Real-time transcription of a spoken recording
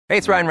Hey,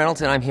 it's Ryan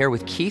Reynolds, and I'm here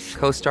with Keith,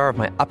 co-star of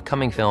my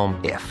upcoming film,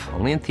 If,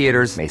 only in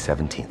theaters May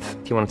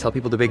 17th. Do you want to tell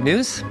people the big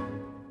news?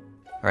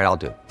 All right, I'll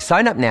do it.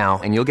 Sign up now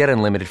and you'll get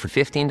unlimited for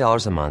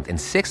 $15 a month and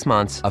 6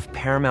 months of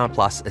Paramount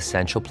Plus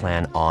Essential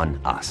Plan on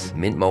us.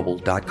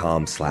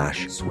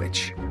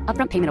 MintMobile.com/switch.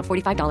 Upfront payment of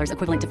 $45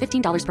 equivalent to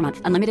 $15 per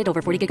month. Unlimited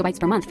over 40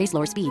 gigabytes per month. Face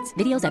lower speeds.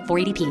 Videos at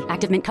 480p.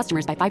 Active Mint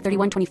customers by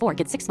 531.24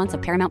 get 6 months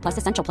of Paramount Plus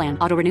Essential Plan.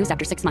 Auto renews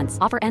after 6 months.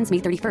 Offer ends May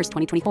 31st,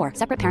 2024.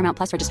 Separate Paramount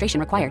Plus registration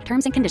required.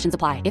 Terms and conditions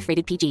apply if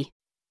rated PG.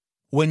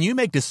 When you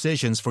make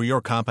decisions for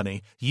your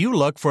company, you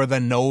look for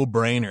the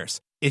no-brainers.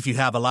 If you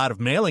have a lot of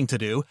mailing to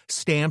do,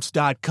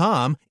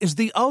 Stamps.com is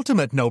the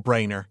ultimate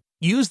no-brainer.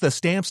 Use the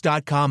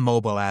Stamps.com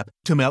mobile app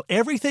to mail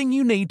everything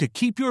you need to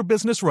keep your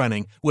business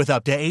running with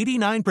up to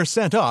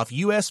 89% off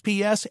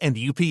USPS and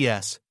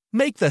UPS.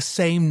 Make the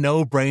same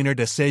no-brainer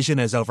decision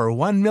as over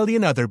 1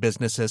 million other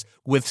businesses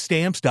with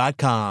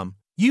Stamps.com.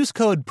 Use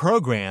code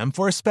PROGRAM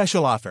for a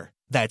special offer.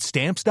 That's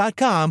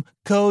Stamps.com,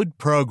 code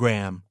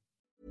PROGRAM.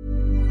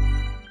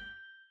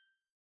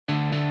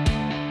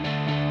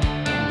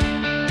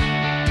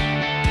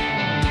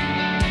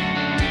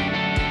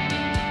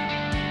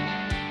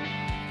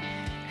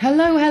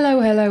 Hello,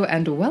 hello, hello,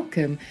 and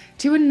welcome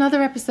to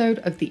another episode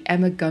of The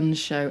Emma Guns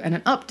Show and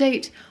an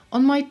update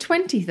on my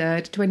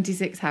 23rd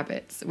 26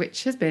 Habits,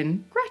 which has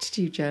been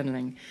gratitude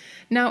journaling.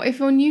 Now, if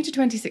you're new to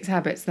 26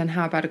 Habits, then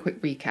how about a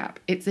quick recap?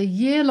 It's a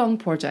year-long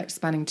project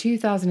spanning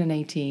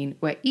 2018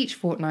 where each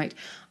fortnight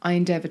I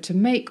endeavour to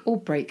make or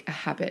break a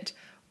habit.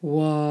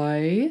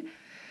 Why?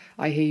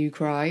 I hear you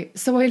cry.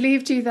 So I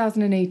leave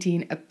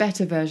 2018 a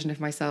better version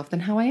of myself than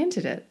how I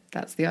entered it.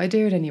 That's the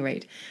idea at any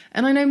rate.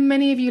 And I know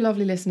many of you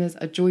lovely listeners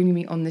are joining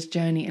me on this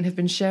journey and have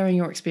been sharing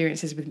your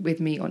experiences with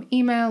me on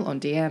email, on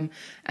DM,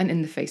 and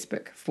in the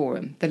Facebook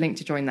forum. The link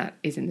to join that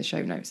is in the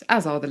show notes,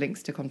 as are the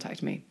links to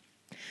contact me.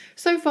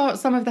 So far,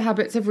 some of the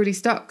habits have really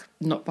stuck.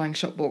 Not buying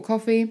shop-bought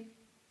coffee,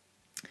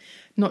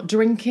 not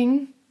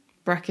drinking,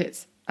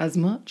 brackets, as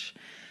much.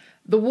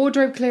 The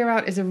wardrobe clear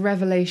out is a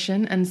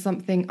revelation and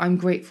something I'm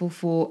grateful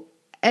for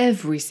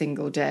every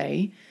single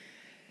day.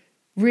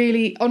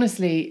 Really,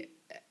 honestly,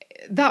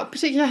 that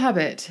particular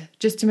habit,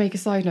 just to make a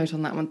side note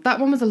on that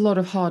one was a lot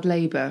of hard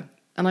labour.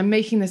 And I'm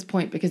making this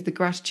point because the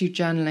gratitude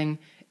journaling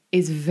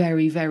is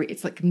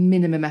it's like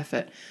minimum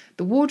effort.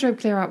 The wardrobe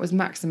clear out was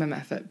maximum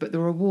effort, but the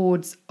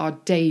rewards are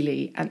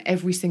daily. And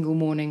every single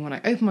morning when I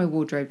open my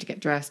wardrobe to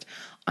get dressed,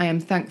 I am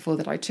thankful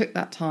that I took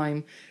that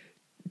time,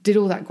 did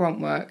all that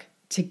grunt work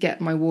to get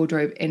my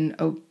wardrobe in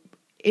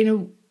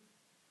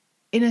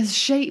a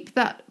shape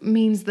that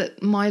means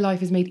that my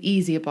life is made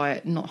easier by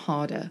it, not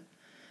harder.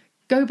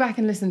 Go back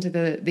and listen to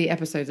the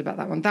episodes about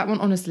that one. That one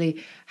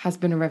honestly has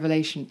been a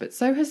revelation, but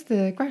so has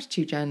the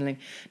gratitude journaling.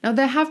 Now,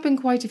 there have been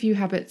quite a few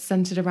habits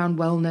centered around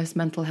wellness,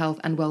 mental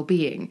health and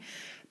well-being,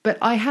 but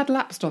I had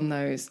lapsed on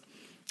those,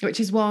 which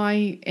is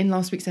why in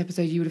last week's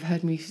episode you would have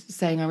heard me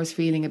saying I was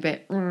feeling a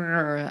bit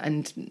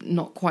and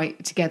not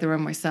quite together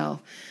on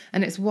myself.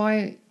 And it's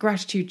why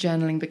gratitude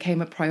journaling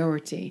became a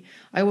priority.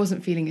 I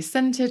wasn't feeling as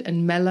centered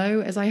and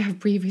mellow as I have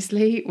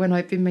previously when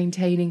I've been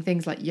maintaining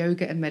things like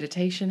yoga and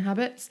meditation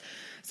habits.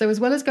 So as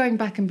well as going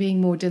back and being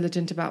more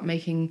diligent about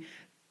making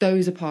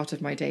those a part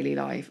of my daily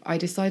life, I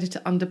decided to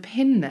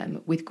underpin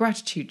them with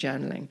gratitude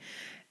journaling.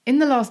 In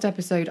the last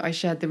episode, I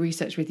shared the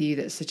research with you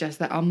that suggests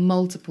there are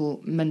multiple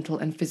mental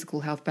and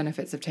physical health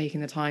benefits of taking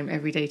the time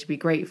every day to be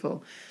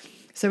grateful.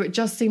 So it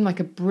just seemed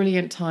like a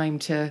brilliant time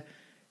to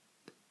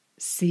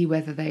see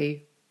whether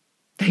they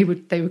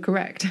were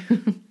correct.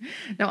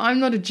 Now, I'm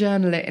not a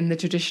journaler in the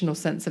traditional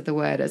sense of the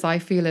word, as I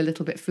feel a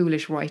little bit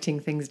foolish writing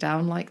things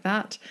down like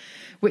that,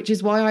 which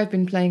is why I've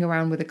been playing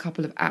around with a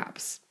couple of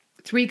apps,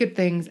 3 Good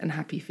Things and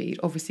Happy Feed.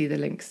 Obviously, the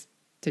links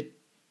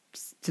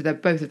to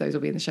both of those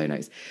will be in the show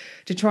notes,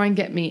 to try and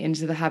get me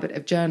into the habit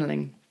of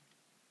journaling.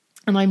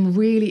 And I'm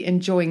really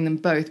enjoying them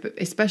both, but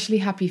especially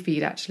Happy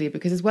Feed actually,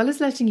 because as well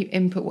as letting you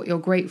input what you're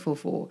grateful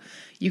for,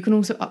 you can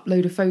also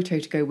upload a photo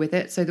to go with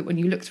it so that when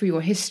you look through your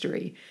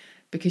history,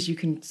 because you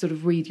can sort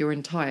of read your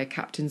entire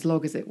captain's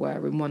log, as it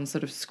were, in one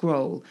sort of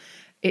scroll,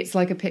 it's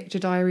like a picture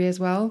diary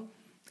as well.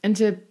 And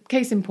to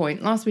case in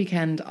point, last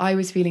weekend I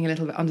was feeling a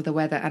little bit under the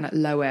weather and at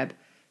low ebb.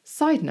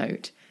 Side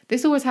note,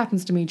 this always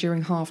happens to me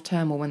during half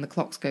term or when the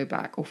clocks go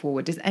back or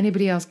forward. Does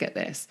anybody else get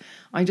this?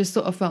 I just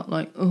sort of felt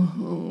like,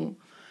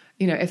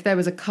 if there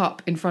was a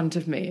cup in front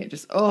of me, it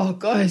just, oh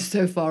God, it's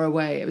so far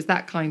away. It was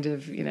that kind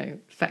of,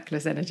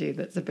 feckless energy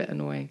that's a bit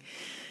annoying.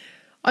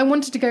 I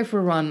wanted to go for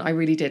a run. I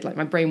really did. Like,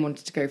 my brain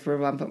wanted to go for a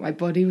run, but my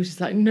body was just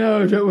like,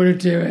 no, I don't want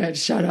to do it.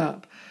 Shut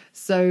up.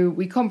 So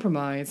we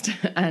compromised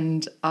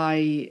and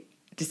I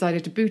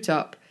decided to boot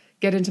up,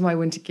 get into my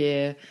winter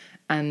gear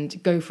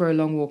and go for a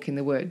long walk in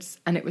the woods.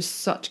 And it was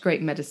such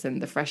great medicine.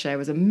 The fresh air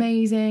was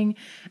amazing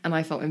and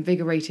I felt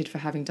invigorated for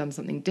having done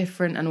something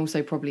different and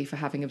also probably for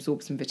having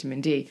absorbed some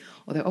vitamin D,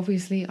 although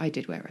obviously I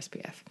did wear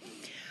SPF.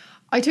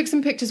 I took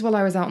some pictures while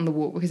I was out on the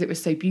walk because it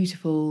was so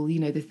beautiful,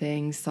 the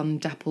thing,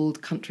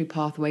 sun-dappled country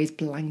pathways,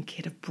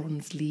 blanket of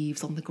bronze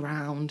leaves on the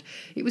ground.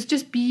 It was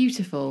just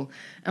beautiful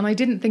and I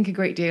didn't think a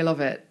great deal of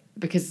it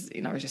because,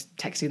 I was just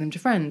texting them to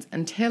friends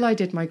until I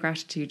did my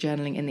gratitude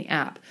journaling in the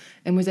app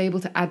and was able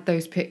to add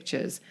those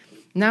pictures.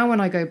 Now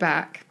when I go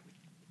back,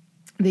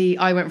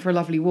 I went for a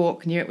lovely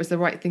walk, knew it was the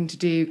right thing to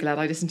do, glad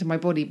I listened to my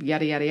body,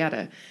 yada, yada,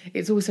 yada.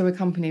 It's also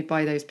accompanied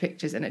by those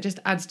pictures, and it just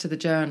adds to the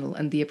journal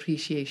and the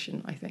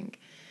appreciation, I think.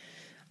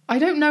 I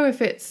don't know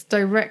if it's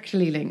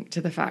directly linked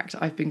to the fact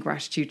I've been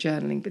gratitude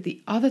journaling, but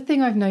the other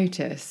thing I've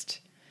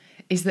noticed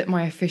is that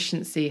my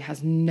efficiency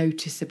has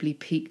noticeably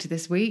peaked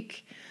this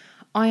week.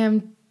 I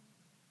am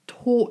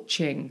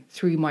torching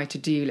through my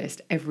to-do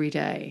list every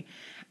day,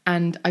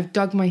 and I've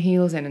dug my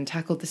heels in and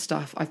tackled the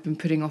stuff I've been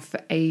putting off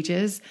for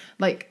ages,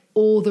 like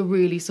all the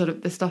really sort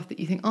of the stuff that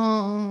you think,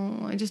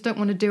 I just don't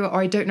want to do it,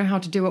 or I don't know how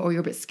to do it, or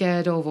you're a bit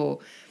scared of, or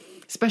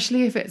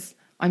especially if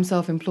I'm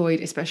self-employed,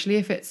 especially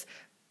if it's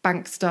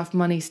bank stuff,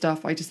 money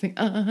stuff, I just think,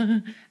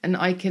 and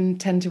I can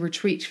tend to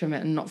retreat from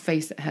it and not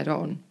face it head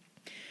on.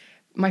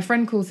 My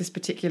friend calls this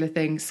particular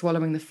thing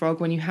swallowing the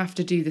frog. When you have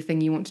to do the thing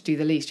you want to do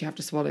the least, you have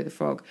to swallow the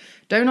frog.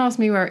 Don't ask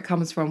me where it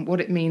comes from, what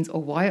it means, or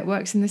why it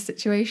works in this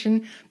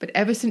situation. But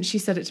ever since she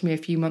said it to me a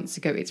few months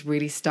ago, it's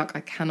really stuck.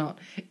 I cannot.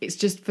 It's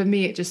just, for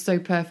me, it just so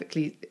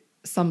perfectly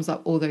sums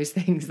up all those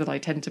things that I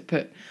tend to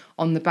put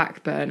on the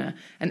back burner.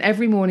 And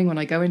every morning when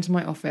I go into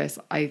my office,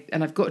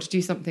 I've got to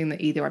do something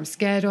that either I'm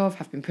scared of,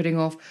 have been putting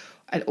off,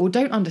 or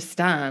don't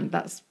understand,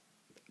 that's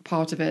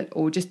part of it,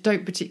 or just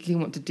don't particularly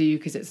want to do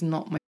because it's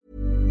not my...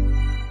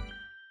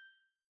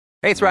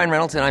 Hey, it's Ryan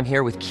Reynolds, and I'm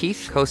here with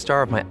Keith,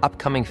 co-star of my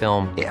upcoming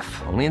film, If,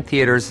 only in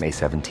theaters May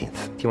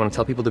 17th. Do you want to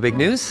tell people the big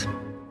news?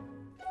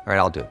 All right,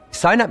 I'll do it.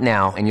 Sign up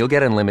now and you'll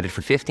get unlimited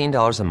for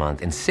 $15 a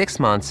month and 6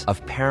 months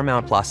of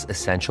Paramount Plus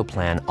Essential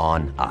Plan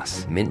on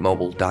us.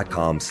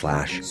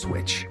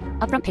 MintMobile.com/switch.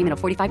 Upfront payment of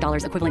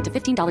 $45 equivalent to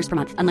 $15 per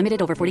month.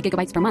 Unlimited over 40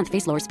 gigabytes per month.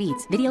 Face lower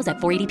speeds. Videos at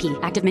 480p.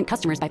 Active Mint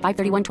customers by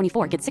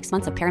 531.24 get 6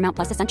 months of Paramount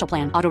Plus Essential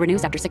Plan. Auto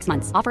renews after 6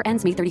 months. Offer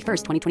ends May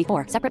 31st,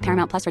 2024. Separate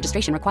Paramount Plus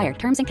registration required.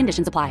 Terms and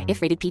conditions apply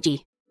if rated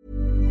PG.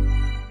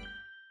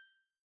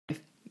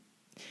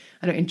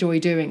 I don't enjoy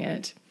doing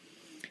it,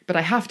 but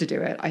I have to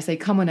do it. I say,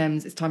 come on,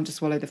 Ems, it's time to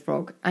swallow the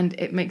frog. And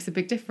it makes a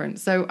big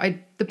difference. So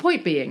the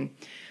point being,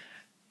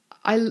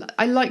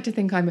 I like to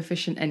think I'm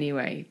efficient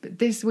anyway, but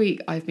this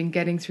week I've been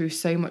getting through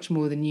so much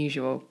more than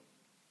usual,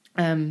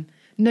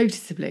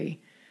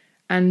 noticeably.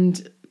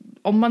 And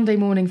on Monday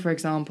morning, for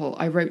example,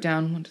 I wrote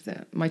down,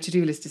 my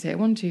to-do list is here,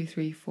 1, 2,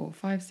 3, 4,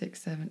 5,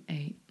 6, 7,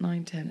 8,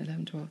 9, 10,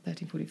 11, 12,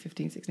 13, 14,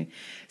 15, 16.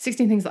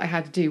 16 things that I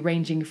had to do,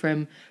 ranging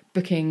from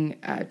booking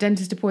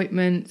dentist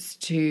appointments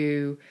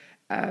to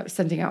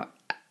sending out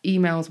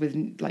emails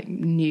with like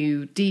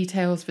new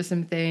details for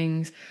some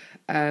things,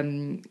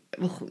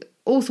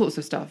 all sorts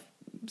of stuff,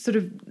 sort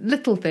of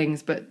little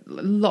things, but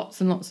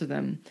lots and lots of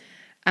them.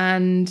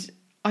 And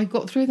I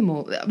got through them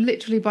all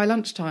literally by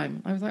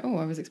lunchtime. I was like,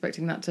 I was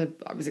expecting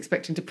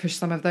to push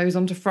some of those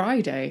onto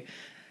Friday,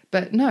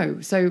 but no.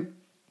 So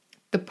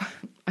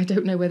I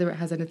don't know whether it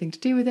has anything to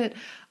do with it.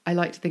 I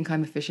like to think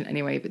I'm efficient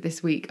anyway, but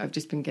this week I've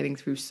just been getting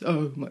through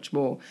so much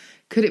more.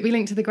 Could it be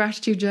linked to the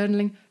gratitude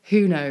journaling?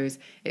 Who knows?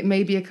 It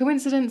may be a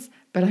coincidence,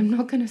 but I'm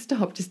not going to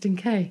stop just in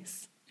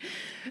case.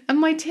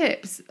 And my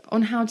tips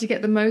on how to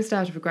get the most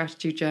out of a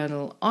gratitude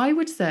journal, I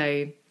would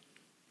say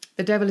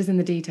the devil is in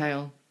the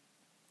detail.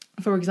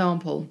 For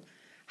example,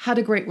 had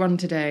a great run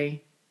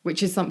today,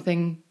 which is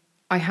something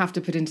I have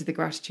to put into the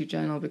gratitude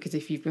journal, because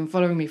if you've been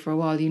following me for a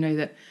while, you know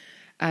that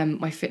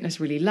my fitness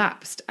really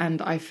lapsed, and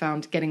I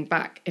found getting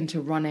back into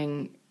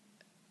running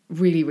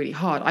really, really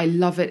hard. I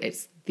love it.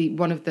 It's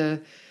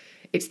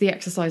the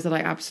exercise that I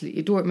absolutely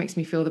adore. It makes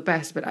me feel the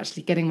best, but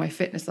actually getting my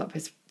fitness up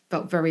has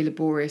felt very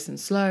laborious and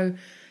slow.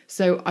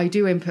 So I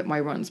do input my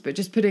runs, but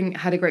just putting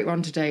had a great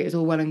run today is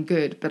all well and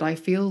good. But I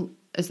feel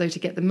as though to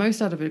get the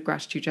most out of a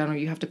gratitude journal,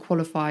 you have to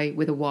qualify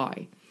with a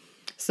why.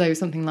 So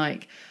something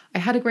like, I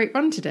had a great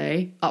run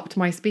today, upped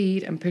my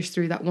speed and pushed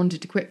through that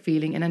wanted to quit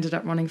feeling and ended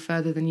up running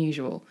further than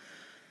usual.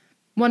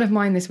 One of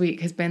mine this week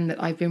has been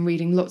that I've been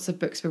reading lots of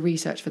books for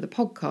research for the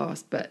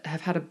podcast, but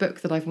have had a book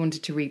that I've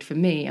wanted to read for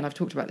me, and I've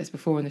talked about this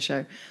before in the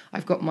show.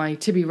 I've got my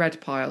to be read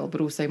pile,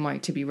 but also my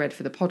to be read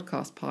for the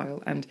podcast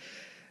pile, and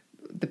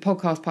the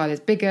podcast pile is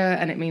bigger,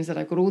 and it means that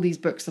I've got all these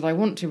books that I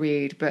want to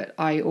read, but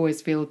I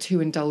always feel too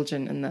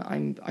indulgent and that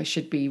I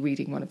should be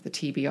reading one of the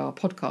TBR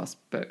podcast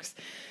books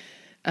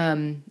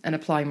and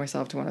applying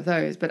myself to one of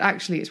those. But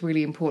actually, it's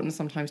really important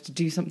sometimes to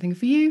do something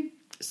for you.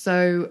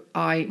 So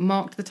I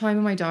marked the time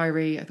in my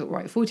diary. I thought,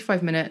 right,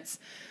 45 minutes.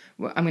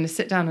 I'm going to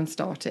sit down and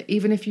start it.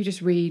 Even if you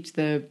just read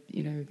the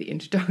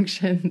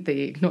introduction,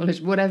 the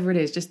acknowledgement, whatever it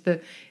is, just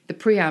the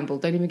preamble.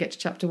 Don't even get to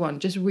chapter 1.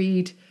 Just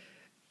read,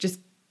 just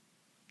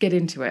get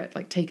into it.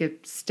 Like take a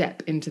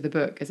step into the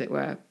book, as it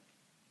were.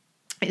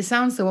 It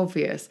sounds so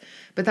obvious,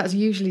 but that's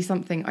usually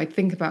something I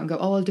think about and go,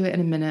 I'll do it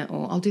in a minute,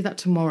 or I'll do that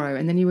tomorrow.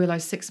 And then you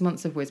realise 6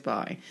 months have whizzed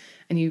by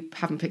and you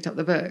haven't picked up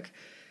the book.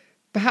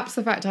 Perhaps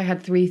the fact I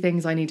had 3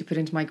 things I need to put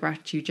into my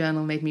gratitude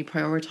journal made me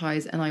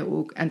prioritise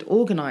and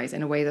organise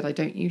in a way that I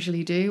don't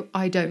usually do.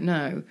 I don't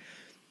know.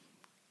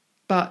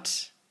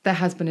 But there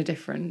has been a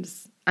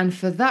difference. And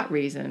for that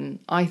reason,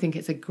 I think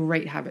it's a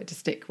great habit to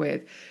stick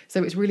with.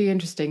 So it's really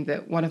interesting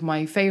that one of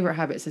my favourite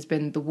habits has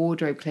been the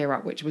wardrobe clear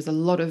out, which was a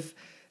lot of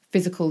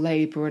physical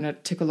labour and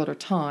it took a lot of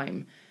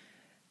time,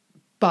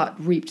 but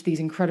reaped these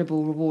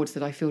incredible rewards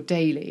that I feel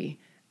daily.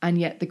 And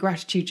yet the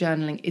gratitude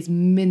journaling is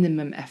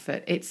minimum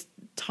effort. It's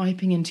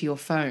typing into your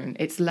phone.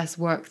 It's less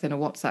work than a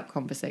WhatsApp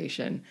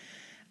conversation.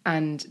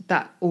 And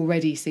that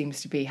already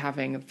seems to be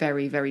having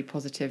very, very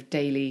positive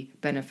daily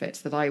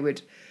benefits that I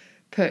would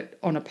put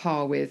on a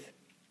par with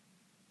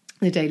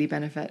the daily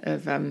benefit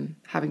of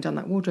having done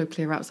that wardrobe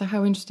clear out. So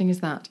how interesting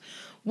is that?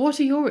 What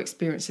are your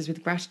experiences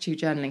with gratitude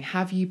journaling?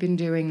 Have you been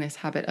doing this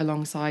habit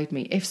alongside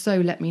me? If so,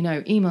 let me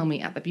know. Email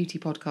me at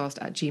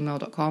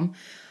thebeautypodcast@gmail.com.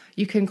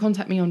 You can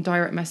contact me on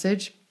direct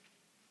message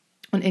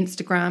on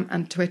Instagram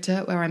and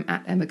Twitter, where I'm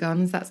at Emma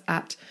Guns. That's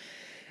at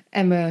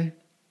Emma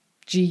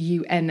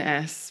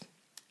Guns.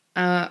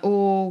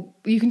 Or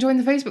you can join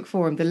the Facebook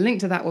forum. The link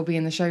to that will be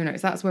in the show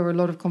notes. That's where a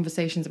lot of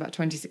conversations about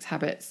 26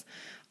 habits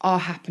are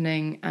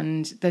happening,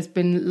 and there's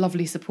been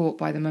lovely support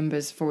by the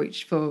members for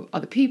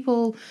other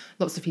people,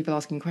 lots of people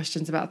asking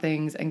questions about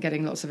things and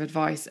getting lots of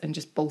advice and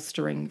just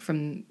bolstering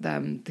from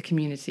the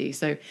community.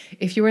 So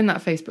if you're in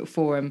that Facebook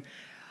forum,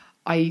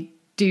 I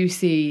do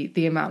see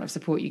the amount of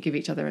support you give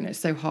each other, and it's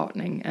so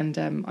heartening, and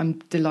I'm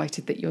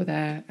delighted that you're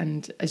there.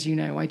 And as you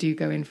know, I do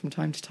go in from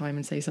time to time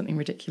and say something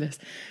ridiculous,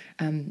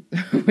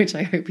 which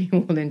I hope you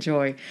all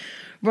enjoy.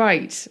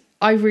 Right,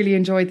 I've really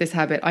enjoyed this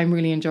habit. I'm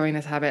really enjoying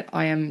this habit.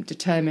 I am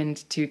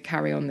determined to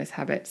carry on this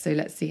habit, so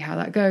let's see how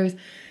that goes.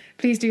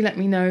 Please do let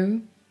me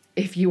know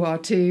if you are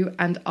too,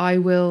 and I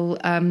will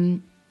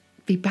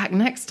be back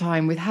next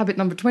time with habit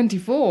number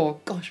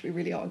 24. Gosh, we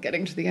really are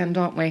getting to the end,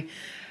 aren't we?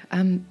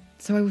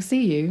 So I will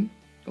see you,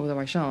 although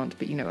I shan't,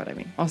 but you know what I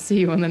mean. I'll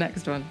see you on the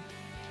next one.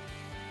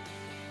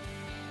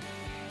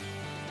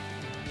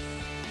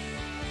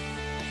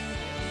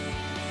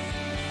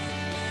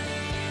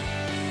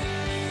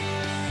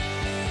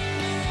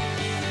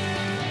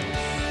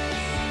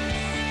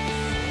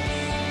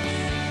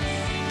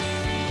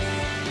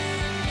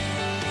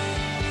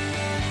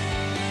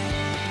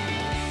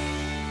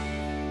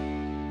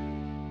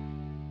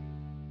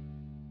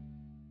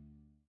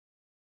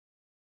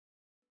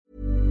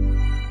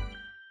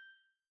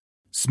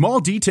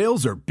 Small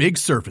details are big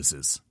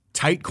surfaces.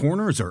 Tight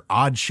corners are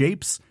odd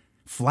shapes.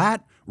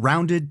 Flat,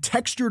 rounded,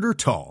 textured, or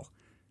tall.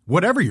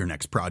 Whatever your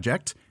next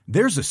project,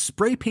 there's a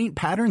spray paint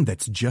pattern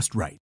that's just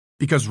right.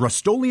 Because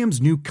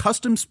Rust-Oleum's new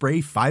Custom Spray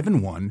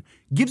 5-in-1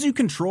 gives you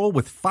control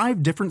with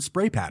 5 different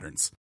spray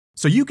patterns.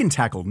 So you can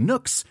tackle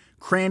nooks,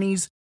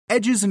 crannies,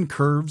 edges, and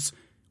curves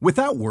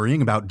without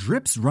worrying about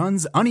drips,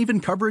 runs, uneven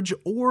coverage,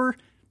 or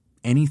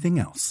anything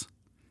else.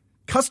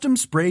 Custom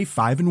Spray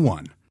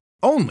 5-in-1.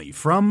 Only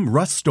from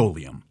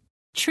Rust-Oleum.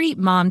 Treat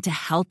mom to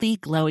healthy,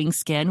 glowing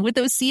skin with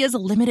Osea's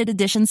limited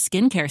edition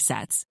skincare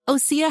sets.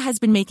 Osea has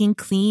been making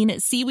clean,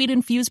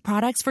 seaweed-infused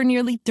products for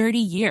nearly 30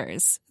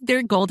 years.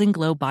 Their Golden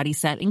Glow body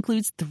set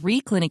includes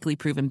 3 clinically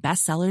proven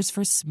bestsellers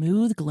for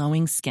smooth,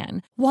 glowing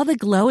skin, while the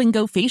Glow and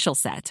Go facial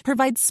set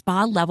provides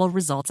spa-level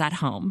results at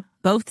home.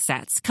 Both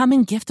sets come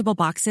in giftable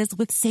boxes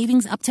with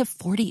savings up to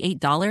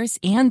 $48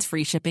 and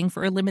free shipping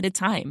for a limited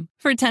time.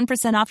 For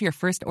 10% off your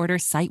first order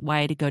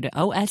site-wide, go to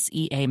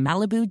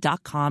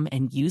OSEAMalibu.com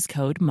and use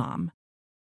code MOM.